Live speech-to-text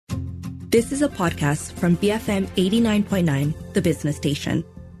This is a podcast from BFM 89.9, the business station.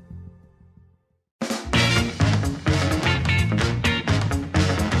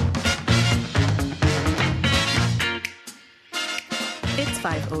 It's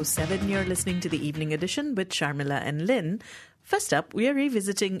 5:07. You're listening to the Evening Edition with Sharmila and Lynn. First up, we are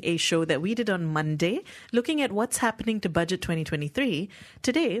revisiting a show that we did on Monday, looking at what's happening to Budget 2023,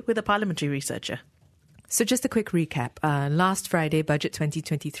 today with a parliamentary researcher. So just a quick recap. Last Friday, Budget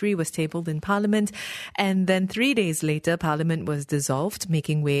 2023 was tabled in Parliament, and then 3 days later, Parliament was dissolved,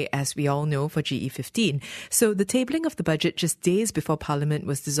 making way, as we all know, for GE15. So the tabling of the budget just days before Parliament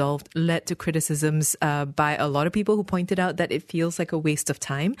was dissolved led to criticisms by a lot of people who pointed out that it feels like a waste of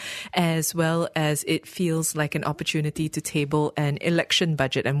time, as well as it feels like an opportunity to table an election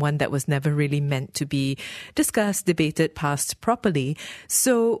budget, and one that was never really meant to be discussed, debated, passed properly.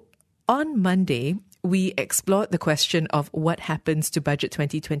 So on Monday, we explored the question of what happens to Budget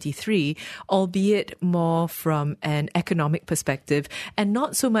 2023, albeit more from an economic perspective and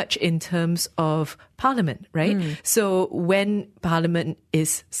not so much in terms of Parliament, right? So when Parliament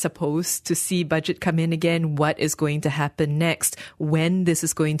is supposed to see budget come in again, what is going to happen next, when this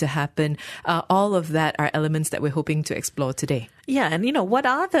is going to happen, all of that are elements that we're hoping to explore today. Yeah, and what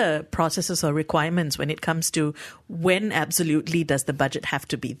are the processes or requirements when it comes to when absolutely does the budget have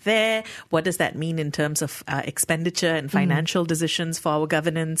to be there? What does that mean in terms of expenditure and financial decisions for our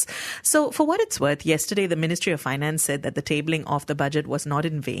governance? So for what it's worth, yesterday the Ministry of Finance said that the tabling of the budget was not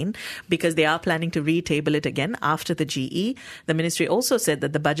in vain because they are planning to retable it again after the GE. The ministry also said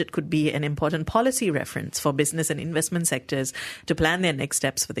that the budget could be an important policy reference for business and investment sectors to plan their next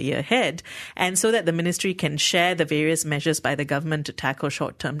steps for the year ahead, and so that the ministry can share the various measures by the government to tackle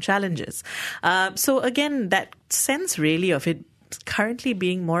short-term challenges. So again, that sense really of it currently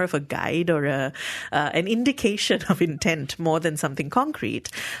being more of a guide or an indication of intent more than something concrete.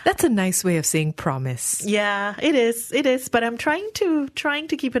 That's a nice way of saying promise. Yeah, it is. But I'm trying to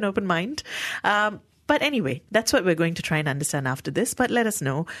keep an open mind. But anyway, that's what we're going to try and understand after this. But let us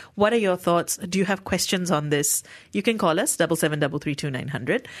know, what are your thoughts? Do you have questions on this? You can call us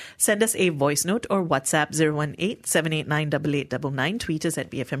 77332900. Send us a voice note or WhatsApp 018-789-8899. Tweet us at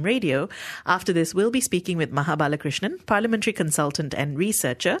BFM Radio. After this, we'll be speaking with Maha Balakrishnan, parliamentary consultant and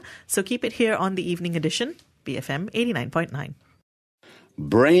researcher. So keep it here on the Evening Edition, BFM 89.9.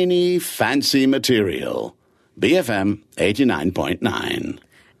 Brainy, fancy material. BFM 89.9.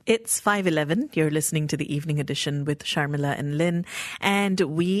 It's 5:11. You're listening to the Evening Edition with Sharmila and Lynn, and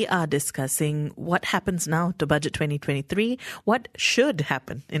we are discussing what happens now to Budget 2023, what should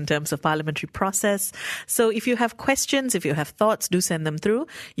happen in terms of parliamentary process. So if you have questions, if you have thoughts, do send them through.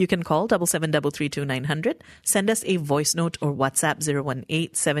 You can call 77332900, send us a voice note or WhatsApp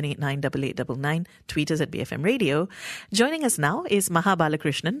 018-789-8899, tweet us at BFM Radio. Joining us now is Maha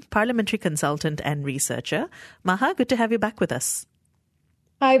Balakrishnan, parliamentary consultant and researcher. Maha, good to have you back with us.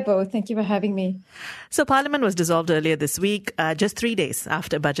 Hi, Bo. Thank you for having me. So Parliament was dissolved earlier this week, just 3 days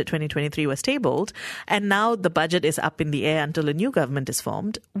after Budget 2023 was tabled. And now the budget is up in the air until a new government is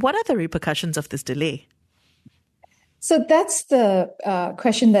formed. What are the repercussions of this delay? So that's the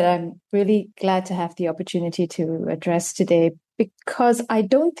question that I'm really glad to have the opportunity to address today, because I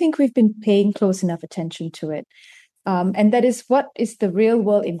don't think we've been paying close enough attention to it. And that is, what is the real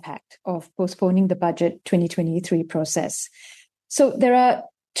world impact of postponing the Budget 2023 process? So there are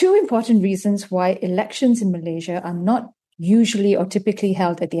two important reasons why elections in Malaysia are not usually or typically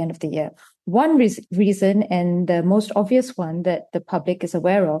held at the end of the year. One reason, and the most obvious one that the public is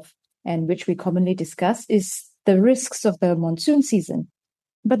aware of and which we commonly discuss, is the risks of the monsoon season.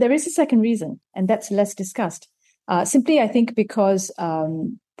 But there is a second reason, and that's less discussed. Simply, I think, because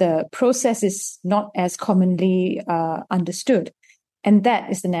the process is not as commonly understood, and that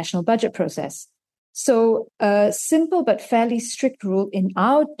is the national budget process. So a simple but fairly strict rule in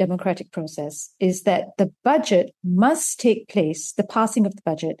our democratic process is that the budget must take place, the passing of the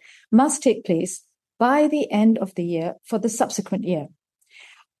budget must take place by the end of the year for the subsequent year.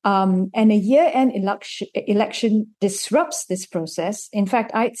 And a year-end election disrupts this process. In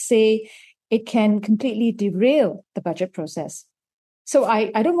fact, I'd say it can completely derail the budget process. So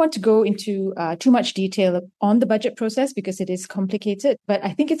I don't want to go into too much detail on the budget process because it is complicated, but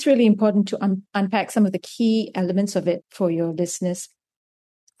I think it's really important to unpack some of the key elements of it for your listeners.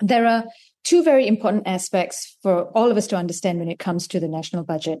 There are two very important aspects for all of us to understand when it comes to the national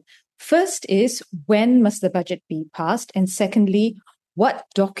budget. First is, when must the budget be passed? And secondly, what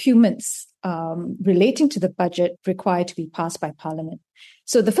documents relating to the budget require to be passed by Parliament?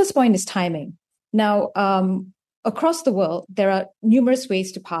 So the first point is timing. Now, across the world, there are numerous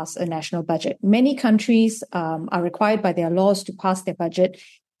ways to pass a national budget. Many countries are required by their laws to pass their budget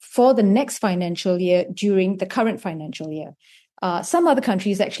for the next financial year during the current financial year. Some other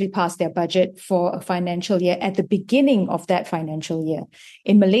countries actually pass their budget for a financial year at the beginning of that financial year.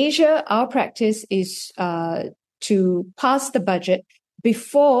 In Malaysia, our practice is to pass the budget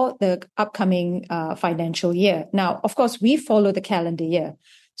before the upcoming financial year. Now, of course, we follow the calendar year.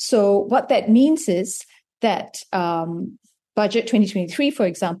 So what that means is that Budget 2023, for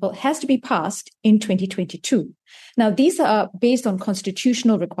example, has to be passed in 2022. Now, these are based on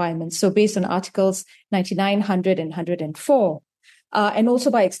constitutional requirements, so based on Articles 99, 100, and 104, and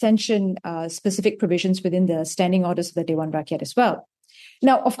also by extension, specific provisions within the standing orders of the Dewan Rakyat as well.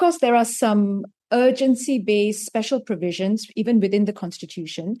 Now, of course, there are some urgency-based special provisions, even within the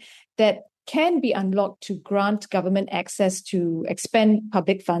Constitution, that can be unlocked to grant government access to expend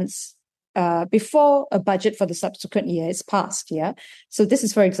public funds before a budget for the subsequent year is passed. Yeah. So this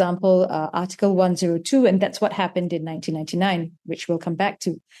is, for example, Article 102, and that's what happened in 1999, which we'll come back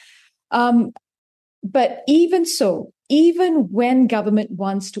to. But even so, even when government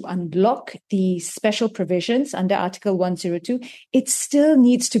wants to unlock the special provisions under Article 102, it still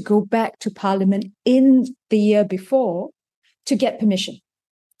needs to go back to Parliament in the year before to get permission.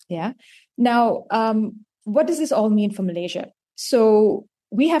 Yeah. Now, what does this all mean for Malaysia? So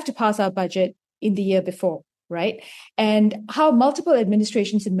we have to pass our budget in the year before, right? And how multiple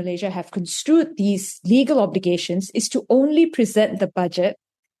administrations in Malaysia have construed these legal obligations is to only present the budget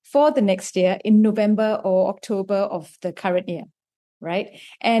for the next year in November or October of the current year, right?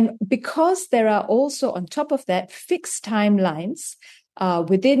 And because there are also, on top of that, fixed timelines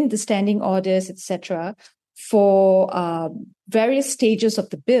within the standing orders, etc., for various stages of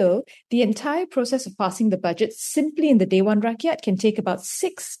the bill, the entire process of passing the budget simply in the Dewan Rakyat can take about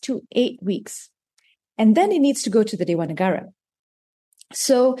 6 to 8 weeks. And then it needs to go to the Dewan Negara.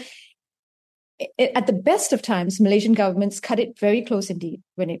 So at the best of times, Malaysian governments cut it very close indeed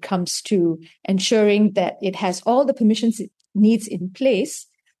when it comes to ensuring that it has all the permissions it needs in place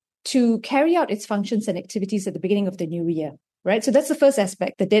to carry out its functions and activities at the beginning of the new year. Right. So that's the first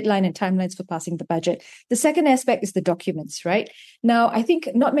aspect, the deadline and timelines for passing the budget. The second aspect is the documents, right? Now, I think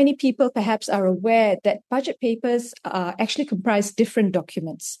not many people perhaps are aware that budget papers actually comprise different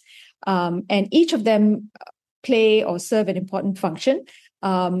documents. And each of them play or serve an important function.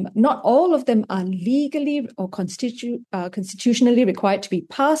 Not all of them are legally or constitutionally required to be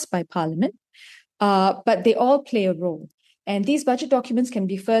passed by Parliament, but they all play a role. And these budget documents can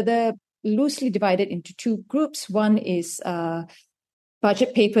be further loosely divided into two groups. One is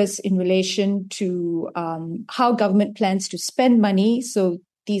budget papers in relation to how government plans to spend money. So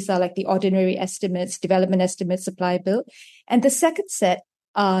these are like the ordinary estimates, development estimates, supply bill. And the second set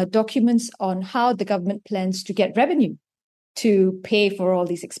are documents on how the government plans to get revenue to pay for all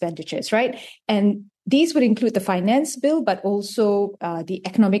these expenditures, right? And these would include the finance bill, but also the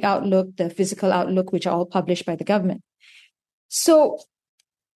economic outlook, the fiscal outlook, which are all published by the government. So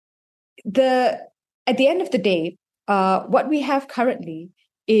at the end of the day, what we have currently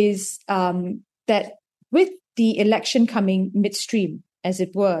is that with the election coming midstream, as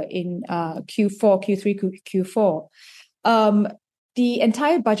it were, in Q3, Q4, the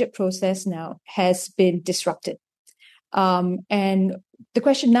entire budget process now has been disrupted. And the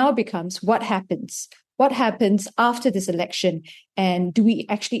question now becomes, what happens? What happens after this election? And do we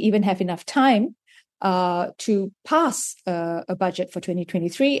actually even have enough time to pass a budget for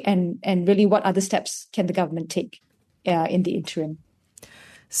 2023, and really what other steps can the government take in the interim?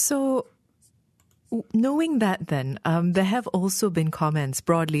 So knowing that then, there have also been comments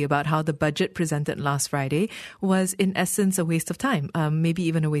broadly about how the budget presented last Friday was in essence a waste of time, maybe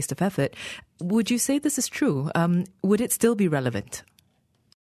even a waste of effort. Would you say this is true? Would it still be relevant?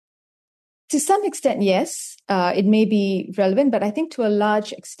 To some extent, yes, it may be relevant, but I think to a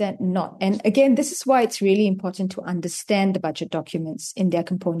large extent not. And again, this is why it's really important to understand the budget documents in their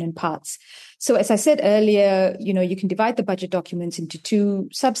component parts. So as I said earlier, you can divide the budget documents into two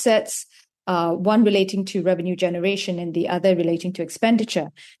subsets, one relating to revenue generation and the other relating to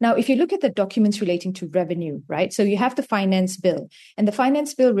expenditure. Now, if you look at the documents relating to revenue, right, so you have the finance bill. And the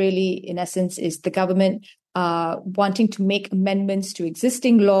finance bill really, in essence, is the government wanting to make amendments to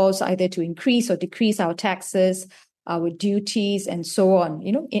existing laws, either to increase or decrease our taxes, our duties, and so on,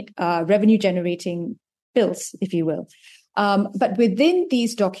 revenue generating bills, if you will. But within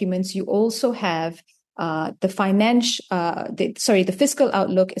these documents, you also have the fiscal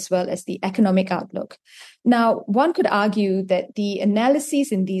outlook as well as the economic outlook. Now, one could argue that the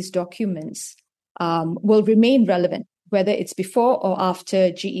analyses in these documents will remain relevant, whether it's before or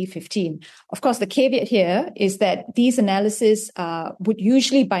after GE15. Of course, the caveat here is that these analyses would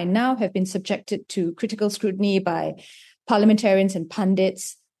usually by now have been subjected to critical scrutiny by parliamentarians and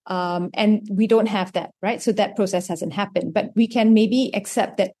pundits, And we don't have that, right? So that process hasn't happened. But we can maybe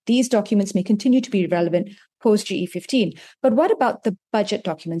accept that these documents may continue to be relevant post GE15. But what about the budget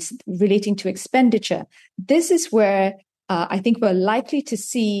documents relating to expenditure? This is where I think we're likely to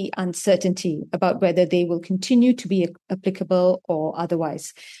see uncertainty about whether they will continue to be applicable or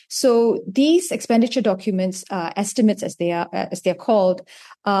otherwise. So these expenditure documents, estimates as they're called,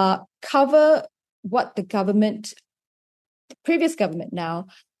 cover what the previous government now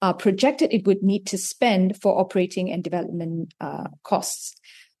projected it would need to spend for operating and development costs.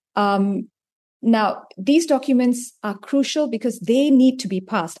 Now, these documents are crucial because they need to be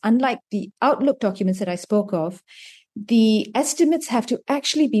passed. Unlike the Outlook documents that I spoke of, the estimates have to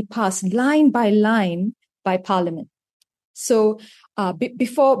actually be passed line by line by Parliament. So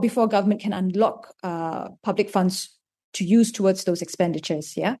before government can unlock public funds to use towards those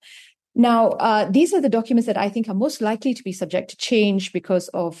expenditures, yeah? Now, these are the documents that I think are most likely to be subject to change because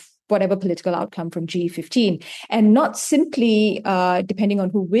of whatever political outcome from GE15, and not simply depending on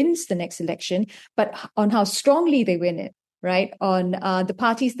who wins the next election, but on how strongly they win it, right? On the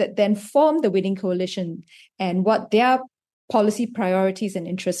parties that then form the winning coalition and what their policy priorities and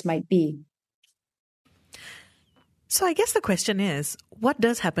interests might be. So I guess the question is, what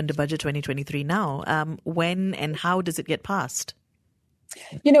does happen to Budget 2023 now? When and how does it get passed?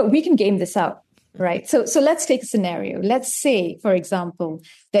 We can game this out, right? So let's take a scenario. Let's say, for example,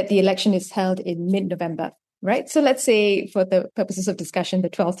 that the election is held in mid-November, right? So let's say, for the purposes of discussion, the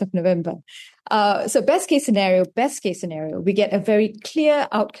 12th of November. So best case scenario, we get a very clear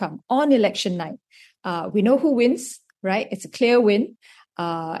outcome on election night. We know who wins, right? It's a clear win.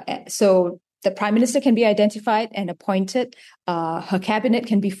 So the Prime Minister can be identified and appointed. Her cabinet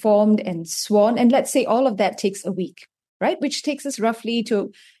can be formed and sworn. And let's say all of that takes a week, right? Which takes us roughly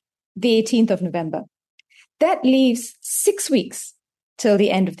to the 18th of November. That leaves 6 weeks till the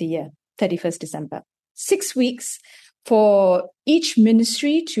end of the year, 31st December. 6 weeks for each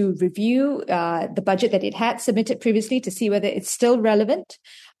ministry to review the budget that it had submitted previously to see whether it's still relevant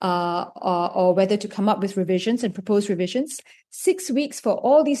or whether to come up with revisions and propose revisions. 6 weeks for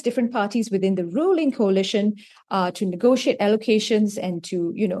all these different parties within the ruling coalition to negotiate allocations and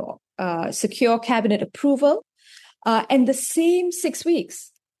to, secure cabinet approval. And the same 6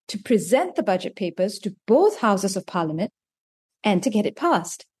 weeks to present the budget papers to both houses of parliament and to get it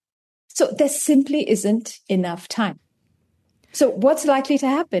passed. So there simply isn't enough time. So what's likely to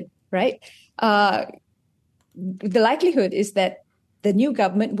happen, right? The likelihood is that the new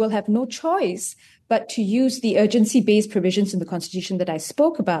government will have no choice but to use the urgency-based provisions in the Constitution that I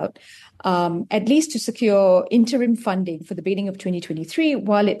spoke about, at least to secure interim funding for the beginning of 2023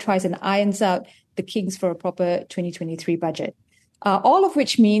 while it tries and irons out the kinks for a proper 2023 budget. All of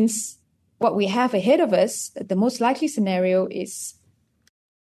which means what we have ahead of us, the most likely scenario is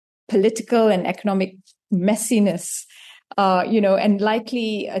political and economic messiness, and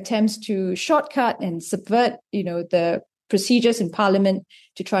likely attempts to shortcut and subvert, the procedures in Parliament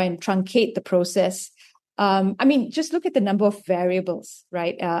to try and truncate the process. Just look at the number of variables,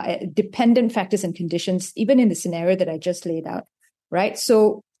 right? Dependent factors and conditions, even in the scenario that I just laid out, right?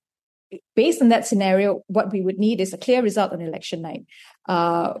 So based on that scenario, what we would need is a clear result on election night.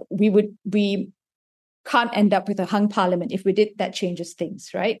 We can't end up with a hung parliament. If we did, that changes things,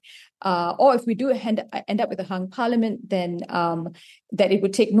 right? Or if we do end up with a hung parliament, then that it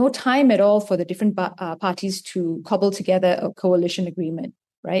would take no time at all for the different parties to cobble together a coalition agreement,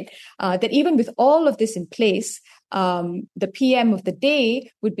 right? That even with all of this in place, the PM of the day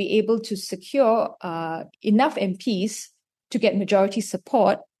would be able to secure enough MPs to get majority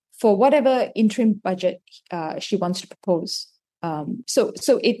support for whatever interim budget she wants to propose. So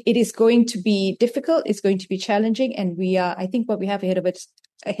it is going to be difficult. It's going to be challenging, and I think what we have ahead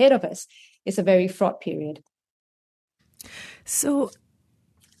of us is a very fraught period. So,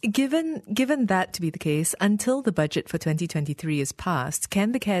 given that to be the case, until the budget for 2023 is passed,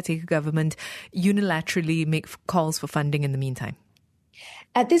 can the caretaker government unilaterally make calls for funding in the meantime?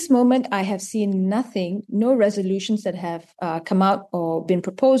 At this moment, I have seen nothing, no resolutions that have come out or been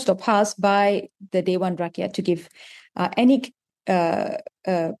proposed or passed by the Dewan Rakyat to give any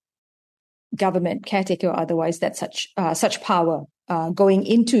government, caretaker or otherwise, that such power going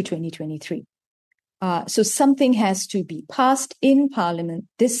into 2023. So something has to be passed in Parliament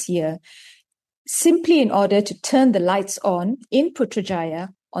this year, simply in order to turn the lights on in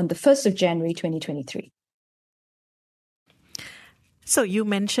Putrajaya on the 1st of January 2023. So you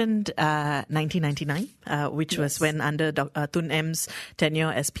mentioned 1999, which was when under Tun M's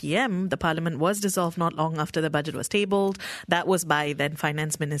tenure as PM, the parliament was dissolved not long after the budget was tabled. That was by then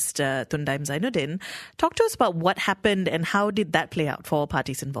Finance Minister Tun Daim Zainuddin. Talk to us about what happened and how did that play out for all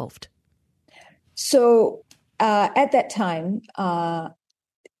parties involved? So at that time,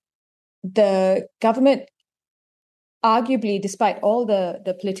 the government, arguably, despite all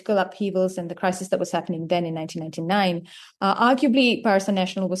the political upheavals and the crisis that was happening then in 1999, arguably Barisan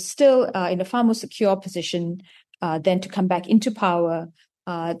Nasional was still in a far more secure position then to come back into power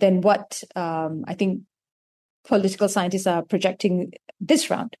than what I think political scientists are projecting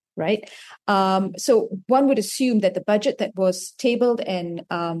this round, right? So one would assume that the budget that was tabled and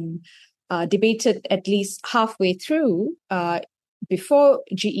debated at least halfway through before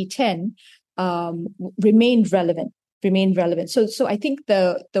GE10 remained relevant. So I think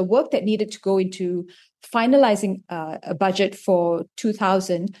the work that needed to go into finalizing a budget for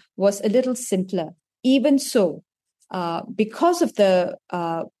 2000 was a little simpler. Even so, because of the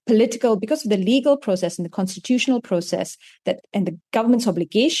legal process and the constitutional process and the government's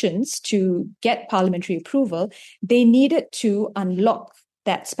obligations to get parliamentary approval, they needed to unlock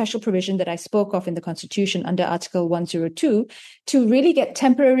that special provision that I spoke of in the Constitution under Article 102 to really get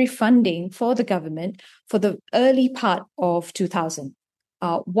temporary funding for the government for the early part of 2000.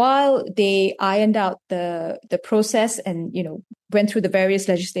 While they ironed out the process and went through the various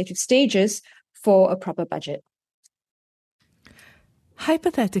legislative stages for a proper budget.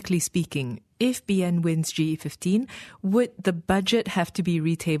 Hypothetically speaking, if BN wins GE15, would the budget have to be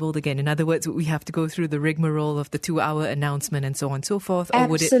retabled again? In other words, would we have to go through the rigmarole of the 2-hour announcement and so on and so forth? Or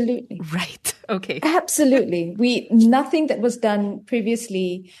Absolutely. Would it... Right. Okay. Absolutely. Nothing that was done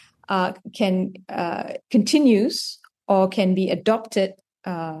previously continues or can be adopted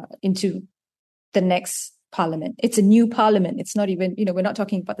into the next parliament. It's a new parliament. It's not even, we're not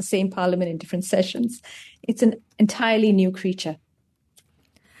talking about the same parliament in different sessions. It's an entirely new creature.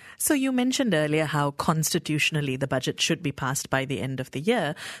 So you mentioned earlier how constitutionally the budget should be passed by the end of the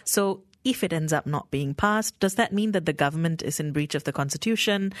year. So if it ends up not being passed, does that mean that the government is in breach of the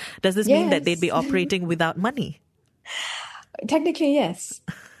Constitution? Does this mean that they'd be operating without money? Technically, yes.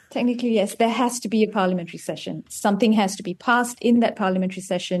 There has to be a parliamentary session. Something has to be passed in that parliamentary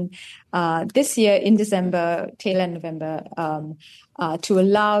session this year in December, tail end November, to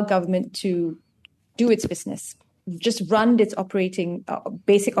allow government to do its business. Just run its operating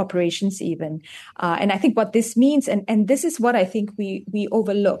basic operations even. And I think what this means, and this is what I think we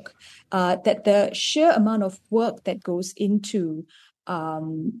overlook, that the sheer amount of work that goes into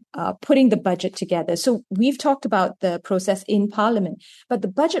putting the budget together. So we've talked about the process in Parliament, but the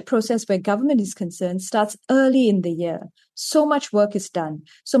budget process where government is concerned starts early in the year. So much work is done.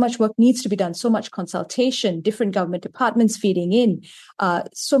 So much work needs to be done. So much consultation, different government departments feeding in,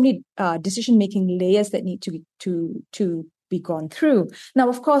 so many decision-making layers that need to be gone through. Now,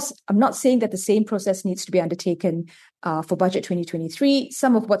 of course, I'm not saying that the same process needs to be undertaken for Budget 2023.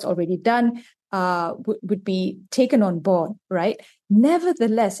 Some of what's already done would be taken on board, right?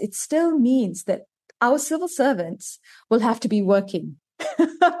 Nevertheless, it still means that our civil servants will have to be working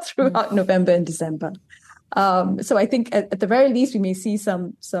throughout November and December. So I think at the very least, we may see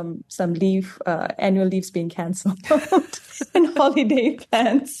some leave, annual leaves being cancelled and holiday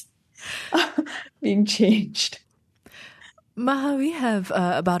plans being changed. Maha, we have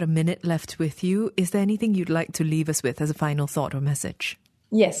about a minute left with you. Is there anything you'd like to leave us with as a final thought or message?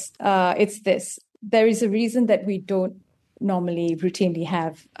 Yes, it's this. There is a reason that we don't normally routinely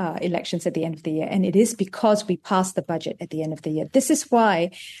have elections at the end of the year, and it is because we pass the budget at the end of the year. This is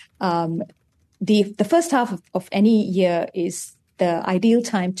why the first half of any year is the ideal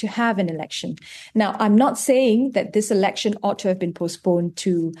time to have an election. Now, I'm not saying that this election ought to have been postponed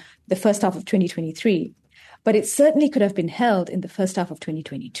to the first half of 2023, but it certainly could have been held in the first half of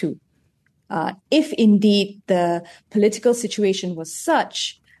 2022. If indeed the political situation was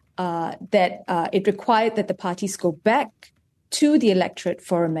such that it required that the parties go back to the electorate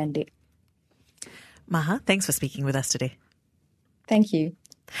for a mandate. Maha, thanks for speaking with us today. Thank you.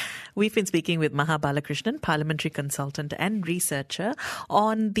 We've been speaking with Maha Balakrishnan, parliamentary consultant and researcher,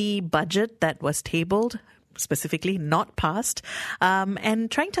 on the budget that was tabled, specifically not passed, and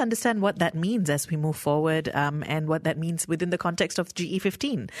trying to understand what that means as we move forward and what that means within the context of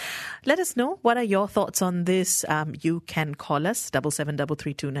GE15. Let us know, what are your thoughts on this? You can call us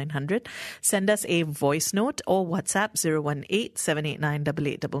 77332900, send us a voice note or WhatsApp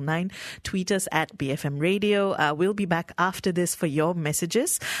 018-789-8899, tweet us at BFM Radio. We'll be back after this for your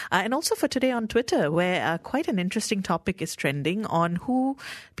messages and also for today on Twitter, where quite an interesting topic is trending on who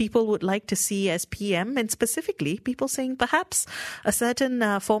people would like to see as PM, in spite specifically people saying perhaps a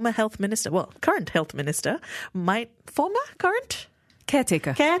certain former health minister, current health minister,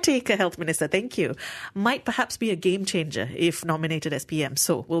 Caretaker health minister, thank you, might perhaps be a game changer if nominated as PM.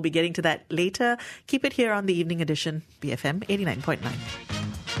 So we'll be getting to that later. Keep it here on the Evening Edition, BFM 89.9.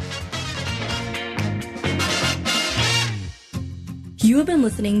 You have been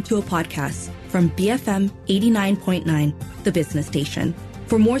listening to a podcast from BFM 89.9, the business station.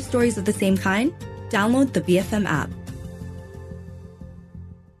 For more stories of the same kind, download the BFM app.